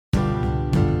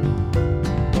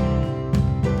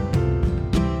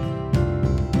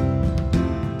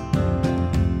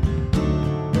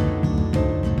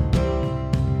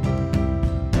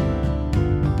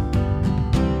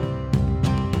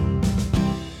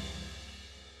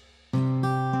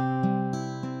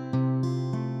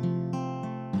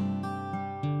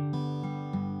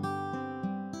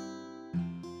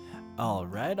All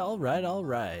right, all right, all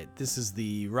right. This is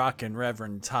the Rockin'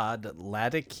 Reverend Todd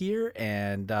Laddick here,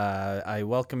 and I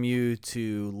welcome you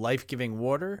to Life Giving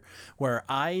Water, where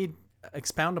I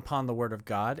expound upon the Word of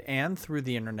God and through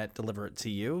the internet deliver it to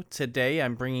you. Today,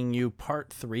 I'm bringing you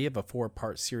part 3 of a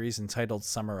 4-part series entitled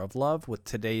Summer of Love, with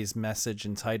today's message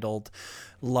entitled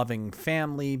Loving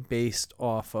Family, based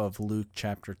off of Luke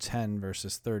chapter 10,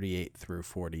 verses 38 through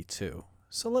 42.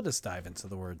 So let us dive into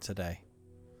the Word today.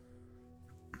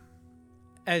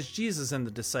 As Jesus and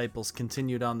the disciples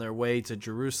continued on their way to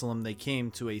Jerusalem, they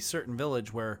came to a certain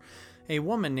village where a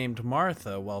woman named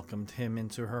Martha welcomed him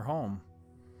into her home.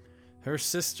 Her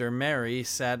sister Mary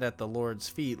sat at the Lord's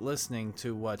feet listening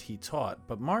to what he taught,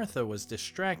 but Martha was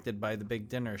distracted by the big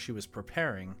dinner she was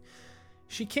preparing.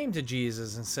 She came to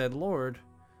Jesus and said, "Lord,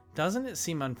 doesn't it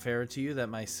seem unfair to you that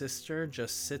my sister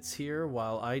just sits here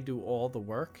while I do all the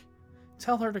work?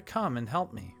 Tell her to come and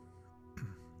help me."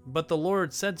 But the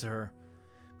Lord said to her,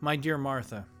 "My dear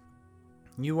Martha,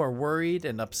 you are worried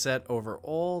and upset over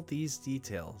all these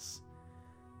details.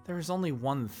 There is only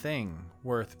one thing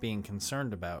worth being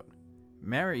concerned about.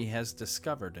 Mary has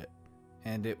discovered it,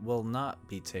 and it will not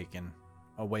be taken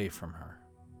away from her."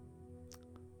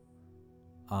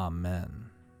 Amen.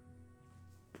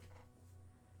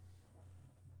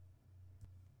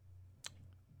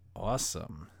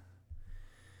 Awesome.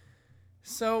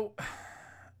 So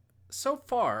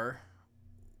far,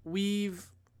 we've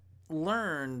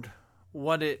learned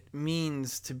what it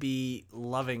means to be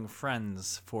loving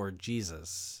friends for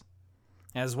Jesus,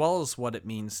 as well as what it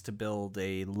means to build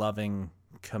a loving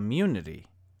community.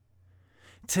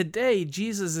 Today,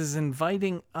 Jesus is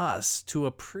inviting us to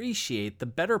appreciate the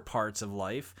better parts of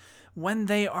life when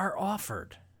they are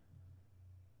offered.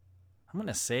 I'm going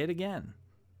to say it again.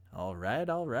 All right,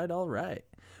 all right, all right.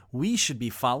 We should be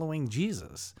following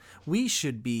Jesus. We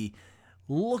should be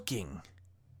looking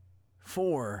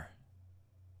for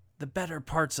the better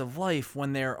parts of life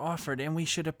when they are offered, and we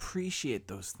should appreciate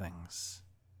those things.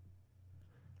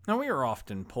 Now, we are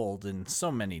often pulled in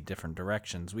so many different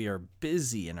directions. We are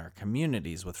busy in our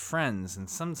communities with friends, and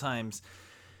sometimes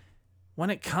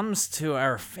when it comes to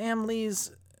our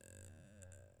families,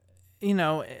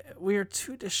 we are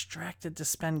too distracted to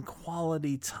spend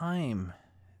quality time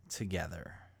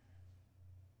together.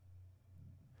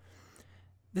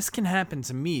 This can happen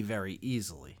to me very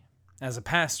easily. As a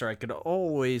pastor, I could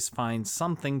always find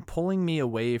something pulling me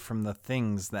away from the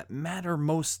things that matter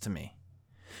most to me.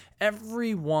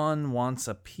 Everyone wants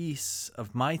a piece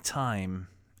of my time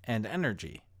and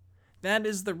energy. That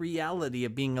is the reality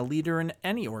of being a leader in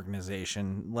any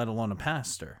organization, let alone a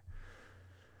pastor.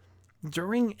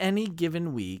 During any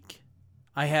given week,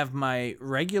 I have my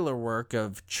regular work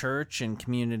of church and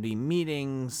community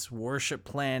meetings, worship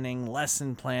planning,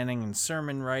 lesson planning, and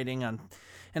sermon writing.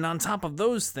 And on top of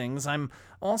those things, I'm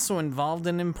also involved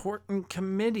in important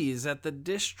committees at the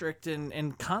district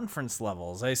and conference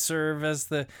levels. I serve as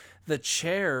the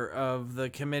chair of the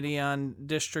Committee on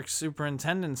District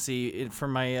Superintendency for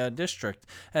my district,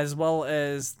 as well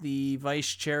as the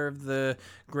vice chair of the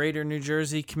Greater New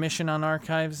Jersey Commission on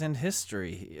Archives and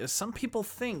History. Some people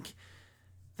think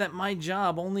that my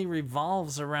job only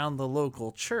revolves around the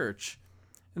local church,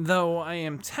 though I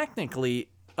am technically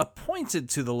appointed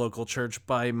to the local church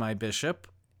by my bishop,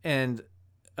 and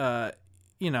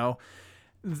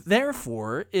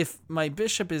therefore, if my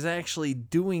bishop is actually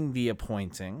doing the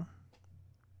appointing,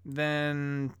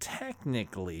 then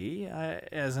technically,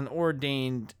 as an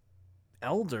ordained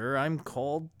elder, I'm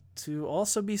called to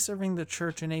also be serving the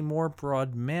church in a more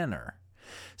broad manner.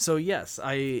 So yes,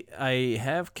 I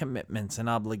have commitments and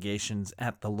obligations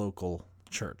at the local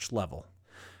church level.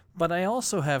 But I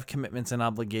also have commitments and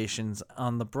obligations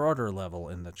on the broader level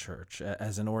in the church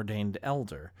as an ordained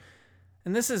elder.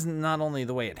 And this is not only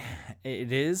the way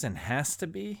it is and has to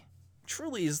be,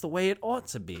 truly is the way it ought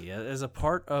to be. As a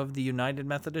part of the United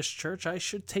Methodist Church, I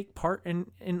should take part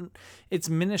in its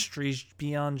ministries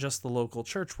beyond just the local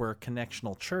church. We're a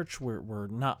connectional church. We're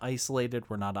not isolated.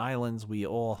 We're not islands. We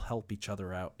all help each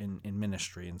other out in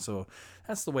ministry. And so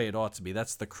that's the way it ought to be.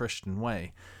 That's the Christian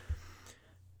way.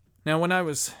 Now, when I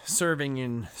was serving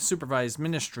in supervised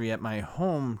ministry at my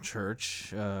home church,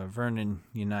 Vernon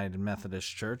United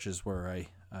Methodist Church is where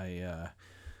I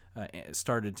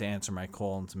started to answer my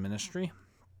call into ministry.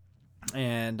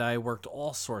 And I worked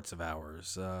all sorts of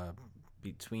hours,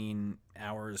 between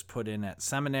hours put in at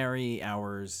seminary,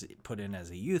 hours put in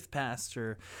as a youth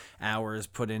pastor, hours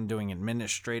put in doing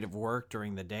administrative work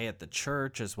during the day at the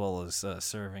church, as well as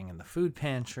serving in the food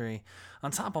pantry.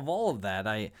 On top of all of that,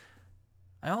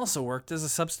 I also worked as a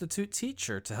substitute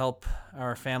teacher to help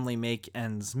our family make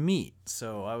ends meet.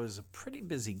 So I was a pretty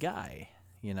busy guy,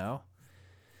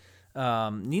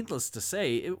 Needless to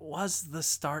say, it was the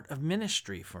start of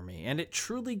ministry for me, and it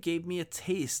truly gave me a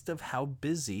taste of how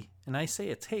busy, and I say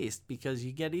a taste because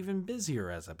you get even busier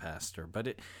as a pastor, but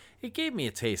it gave me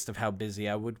a taste of how busy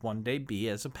I would one day be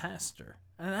as a pastor.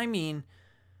 And I mean,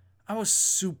 I was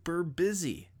super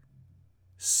busy.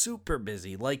 Super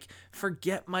busy. Like,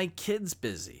 forget my kids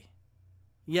busy.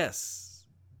 Yes.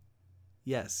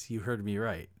 Yes, you heard me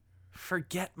right.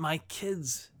 Forget my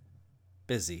kids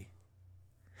busy.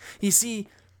 You see,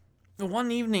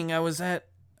 one evening I was at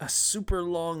a super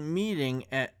long meeting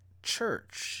at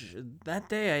church. That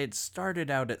day I had started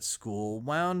out at school,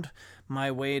 wound my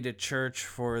way to church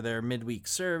for their midweek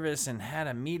service, and had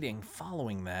a meeting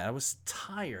following that. I was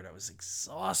tired. I was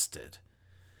exhausted.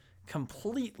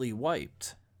 Completely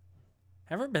wiped.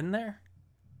 Ever been there?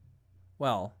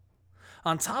 Well,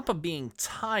 on top of being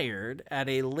tired at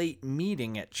a late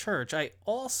meeting at church, I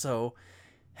also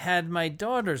had my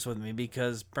daughters with me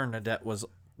because Bernadette was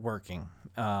working.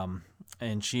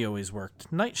 And she always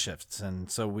worked night shifts. And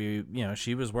so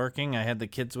she was working. I had the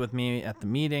kids with me at the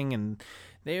meeting, and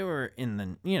they were in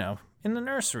the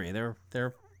nursery.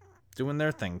 They're doing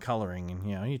their thing, coloring,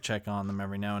 and you check on them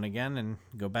every now and again and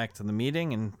go back to the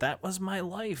meeting. And that was my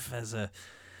life as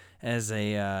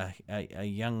a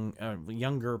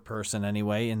younger person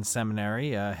anyway in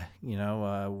seminary,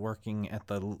 working at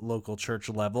the local church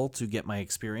level to get my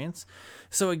experience.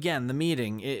 So again, the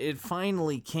meeting, it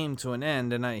finally came to an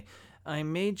end, and I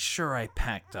made sure I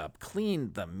packed up,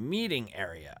 cleaned the meeting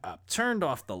area up, turned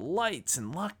off the lights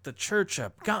and locked the church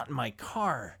up, got in my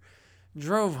car,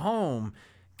 drove home,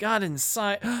 got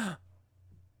inside.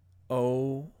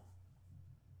 Oh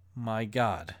my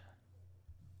God.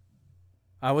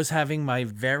 I was having my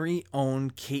very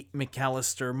own Kate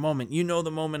McAllister moment. You know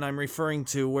the moment I'm referring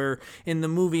to, where in the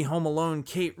movie Home Alone,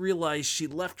 Kate realized she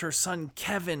left her son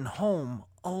Kevin home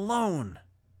alone.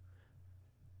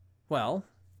 Well,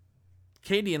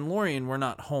 Katie and Lorian were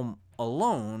not home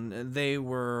alone. They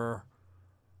were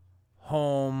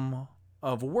home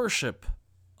of worship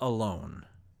alone.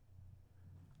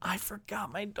 I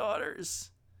forgot my daughters.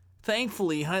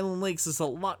 Thankfully, Highland Lakes is a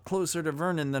lot closer to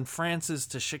Vernon than Francis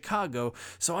to Chicago,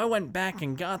 so I went back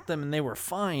and got them and they were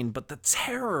fine, but the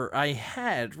terror I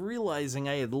had realizing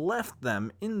I had left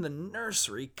them in the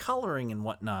nursery coloring and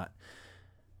whatnot.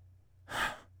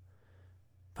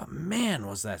 But man,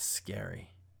 was that scary.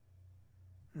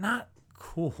 Not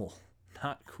cool.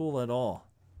 Not cool at all.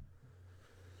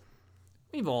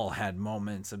 We've all had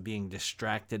moments of being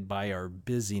distracted by our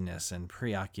busyness and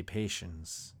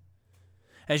preoccupations.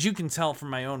 As you can tell from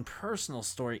my own personal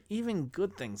story, even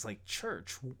good things like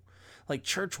church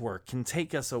work, can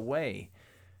take us away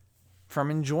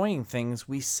from enjoying things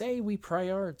we say we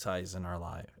prioritize in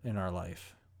our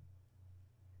life.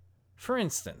 For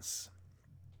instance,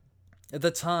 at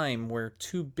the time we're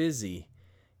too busy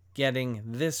getting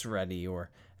this ready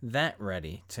or that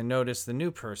ready to notice the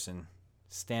new person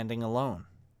standing alone.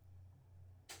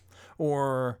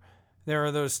 Or there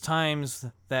are those times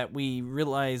that we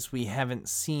realize we haven't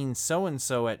seen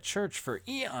so-and-so at church for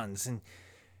eons, and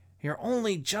you're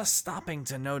only just stopping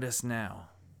to notice now.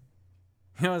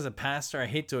 As a pastor, I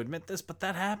hate to admit this, but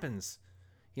that happens.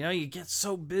 You get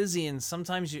so busy, and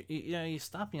sometimes you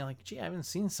stop and you're like, gee, I haven't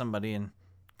seen somebody in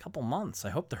a couple months. I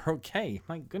hope they're okay.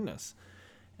 My goodness.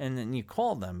 And then you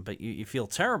call them, but you feel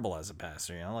terrible as a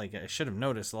pastor. Like I should have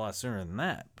noticed a lot sooner than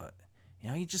that. But,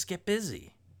 you just get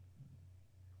busy.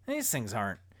 These things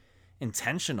aren't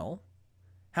intentional.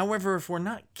 However, if we're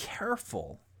not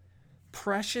careful,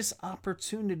 precious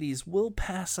opportunities will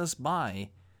pass us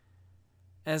by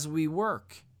as we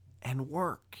work and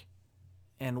work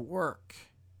and work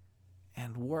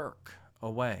and work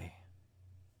away.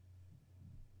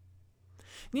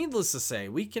 Needless to say,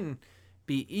 we can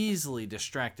be easily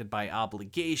distracted by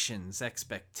obligations,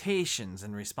 expectations,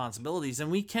 and responsibilities, and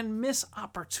we can miss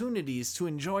opportunities to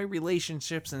enjoy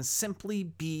relationships and simply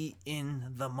be in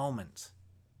the moment.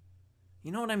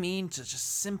 You know what I mean? To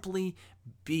just simply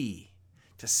be.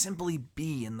 To simply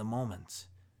be in the moment.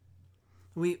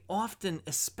 We often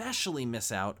especially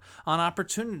miss out on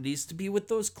opportunities to be with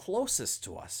those closest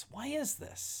to us. Why is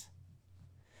this?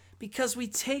 Because we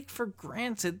take for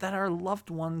granted that our loved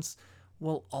ones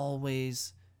will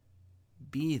always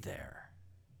be there.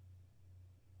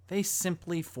 They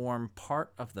simply form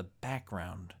part of the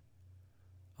background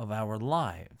of our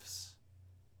lives.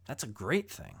 That's a great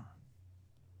thing.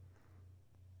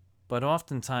 But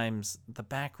oftentimes, the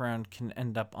background can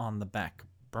end up on the back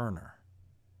burner.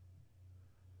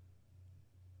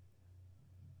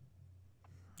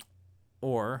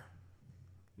 Or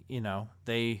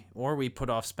we put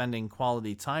off spending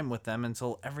quality time with them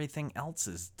until everything else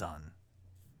is done.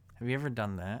 Have you ever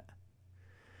done that?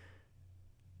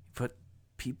 Put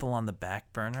people on the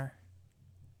back burner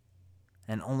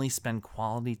and only spend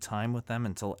quality time with them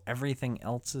until everything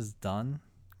else is done,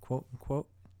 quote unquote.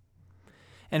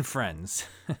 And friends,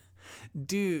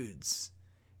 dudes,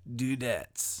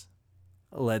 dudettes,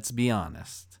 let's be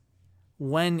honest.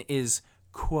 When is,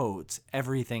 quote,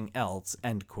 everything else,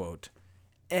 end quote,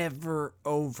 ever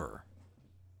over?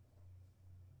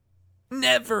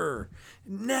 Never.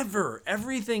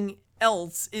 Everything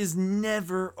else is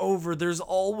never over. There's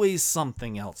always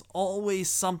something else, always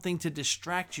something to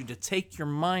distract you, to take your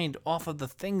mind off of the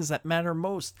things that matter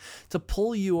most, to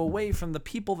pull you away from the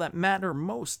people that matter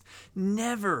most.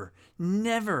 Never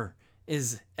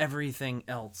is everything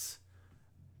else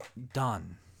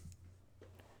done.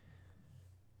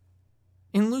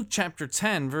 In Luke chapter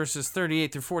 10, verses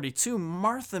 38 through 42,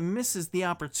 Martha misses the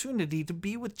opportunity to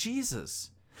be with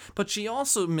Jesus. But she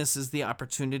also misses the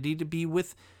opportunity to be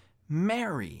with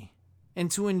Mary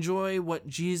and to enjoy what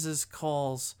Jesus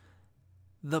calls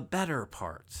the better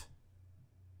part.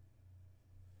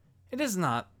 It is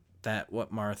not that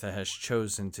what Martha has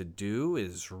chosen to do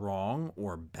is wrong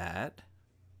or bad.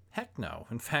 Heck no.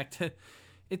 In fact,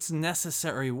 it's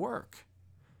necessary work.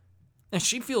 And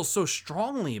she feels so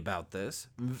strongly about this,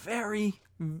 very,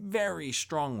 very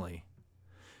strongly,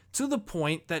 to the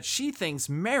point that she thinks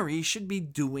Mary should be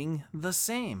doing the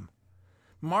same.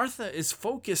 Martha is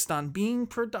focused on being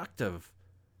productive,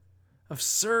 of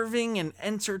serving and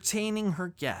entertaining her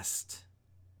guest,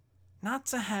 not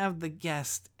to have the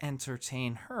guest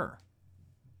entertain her.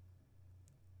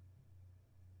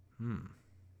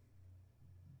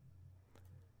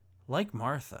 Like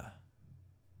Martha,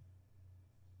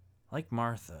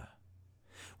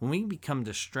 when we become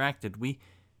distracted, we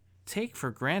take for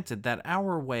granted that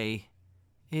our way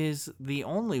is the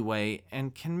only way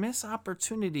and can miss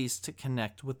opportunities to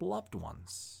connect with loved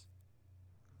ones.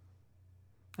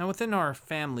 Now, within our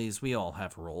families, we all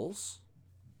have roles.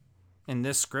 In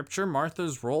this scripture,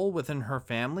 Martha's role within her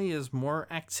family is more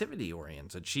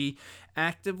activity-oriented. She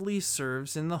actively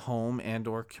serves in the home and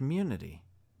or community.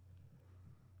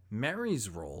 Mary's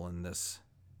role in this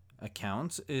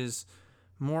account is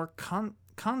more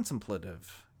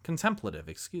contemplative,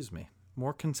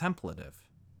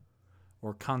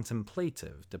 or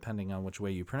contemplative, depending on which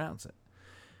way you pronounce it.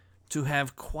 To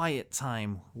have quiet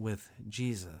time with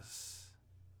Jesus.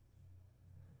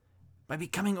 By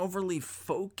becoming overly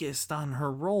focused on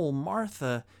her role,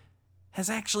 Martha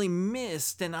has actually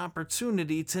missed an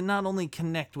opportunity to not only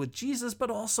connect with Jesus,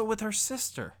 but also with her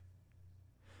sister.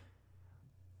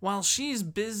 While she's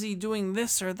busy doing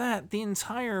this or that, the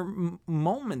entire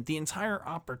moment, the entire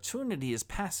opportunity is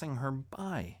passing her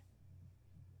by.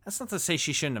 That's not to say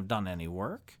she shouldn't have done any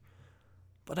work,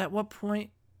 but at what point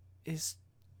is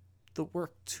the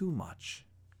work too much?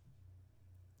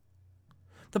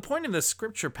 The point of this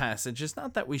scripture passage is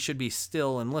not that we should be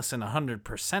still and listen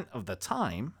 100% of the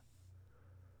time.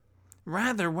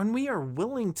 Rather, when we are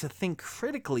willing to think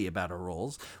critically about our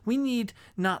roles, we need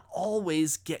not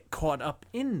always get caught up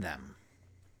in them.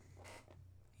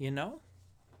 You know?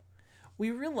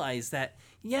 We realize that,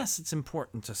 yes, it's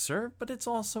important to serve, but it's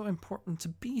also important to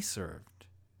be served.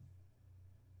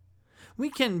 We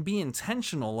can be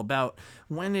intentional about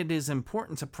when it is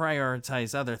important to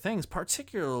prioritize other things,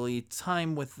 particularly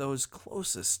time with those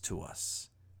closest to us.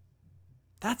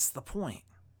 That's the point.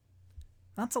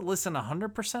 Not to listen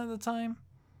 100% of the time,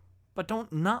 but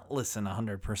don't not listen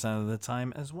 100% of the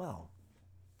time as well.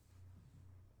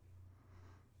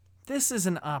 This is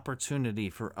an opportunity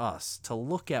for us to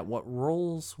look at what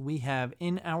roles we have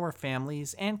in our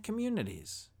families and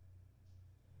communities,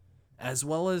 as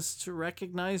well as to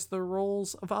recognize the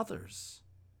roles of others.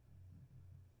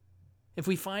 If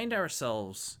we find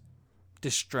ourselves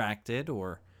distracted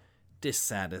or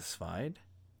dissatisfied,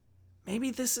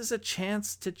 maybe this is a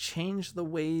chance to change the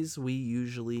ways we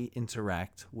usually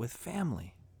interact with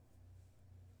family.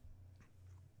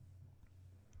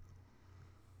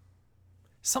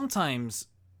 Sometimes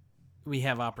we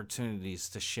have opportunities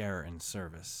to share in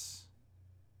service,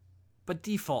 but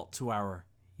default to our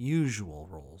usual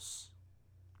roles.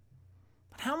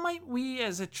 But how might we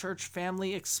as a church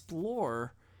family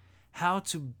explore how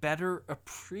to better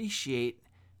appreciate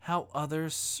how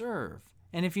others serve?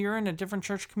 And if you're in a different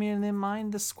church community than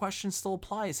mine, this question still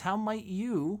applies. How might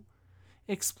you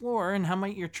explore, and how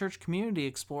might your church community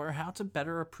explore, how to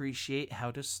better appreciate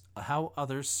how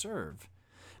others serve?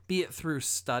 Be it through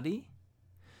study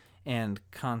and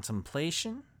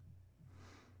contemplation,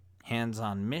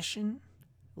 hands-on mission,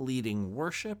 leading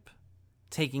worship,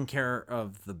 taking care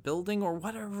of the building, or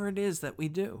whatever it is that we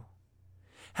do.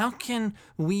 How can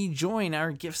we join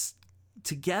our gifts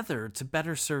together to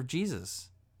better serve Jesus?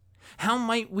 How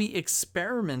might we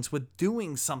experiment with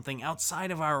doing something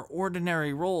outside of our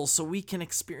ordinary roles so we can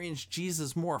experience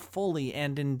Jesus more fully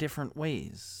and in different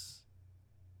ways?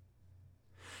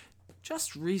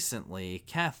 Just recently,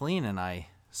 Kathleen and I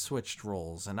switched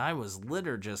roles, and I was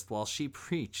liturgist while she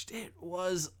preached. It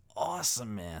was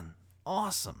awesome, man.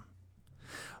 Awesome.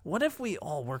 What if we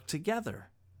all worked together,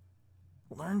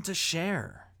 learned to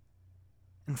share,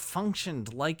 and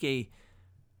functioned like a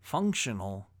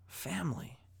functional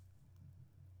family?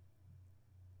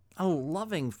 A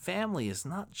loving family is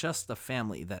not just a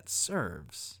family that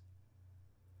serves,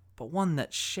 but one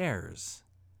that shares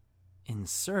in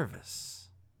service,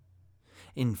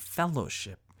 in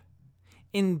fellowship,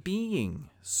 in being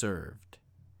served,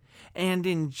 and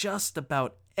in just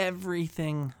about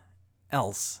everything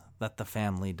else that the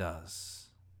family does.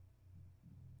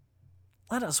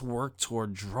 Let us work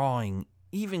toward drawing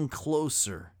even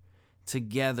closer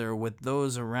together with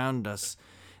those around us,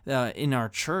 in our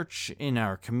church, in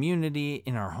our community,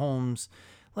 in our homes.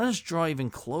 Let us draw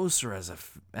even closer as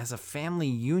a family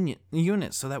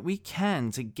unit so that we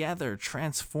can together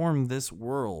transform this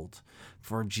world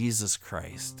for Jesus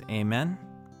Christ. Amen?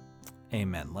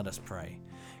 Amen. Let us pray.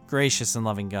 Gracious and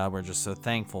loving God, we're just so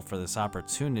thankful for this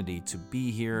opportunity to be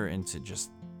here and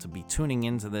to be tuning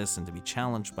into this and to be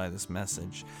challenged by this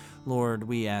message. Lord,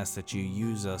 we ask that you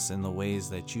use us in the ways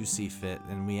that you see fit,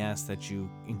 and we ask that you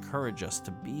encourage us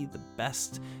to be the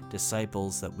best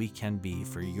disciples that we can be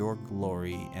for your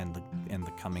glory and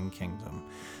the coming kingdom.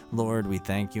 Lord, we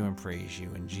thank you and praise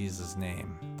you in Jesus'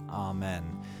 name.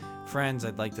 Amen. Friends,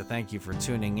 I'd like to thank you for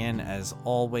tuning in. As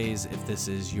always, if this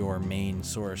is your main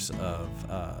source of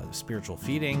spiritual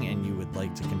feeding and you would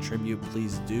like to contribute,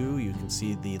 please do. You can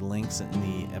see the links in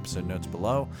the episode notes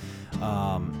below.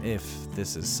 If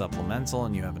this is supplemental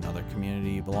and you have another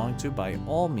community you belong to, by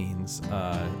all means,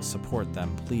 support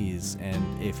them, please.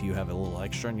 And if you have a little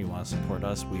extra and you want to support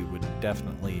us, we would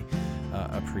definitely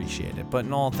appreciate it. But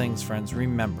in all things, friends,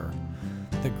 remember,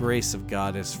 the grace of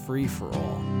God is free for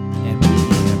all. And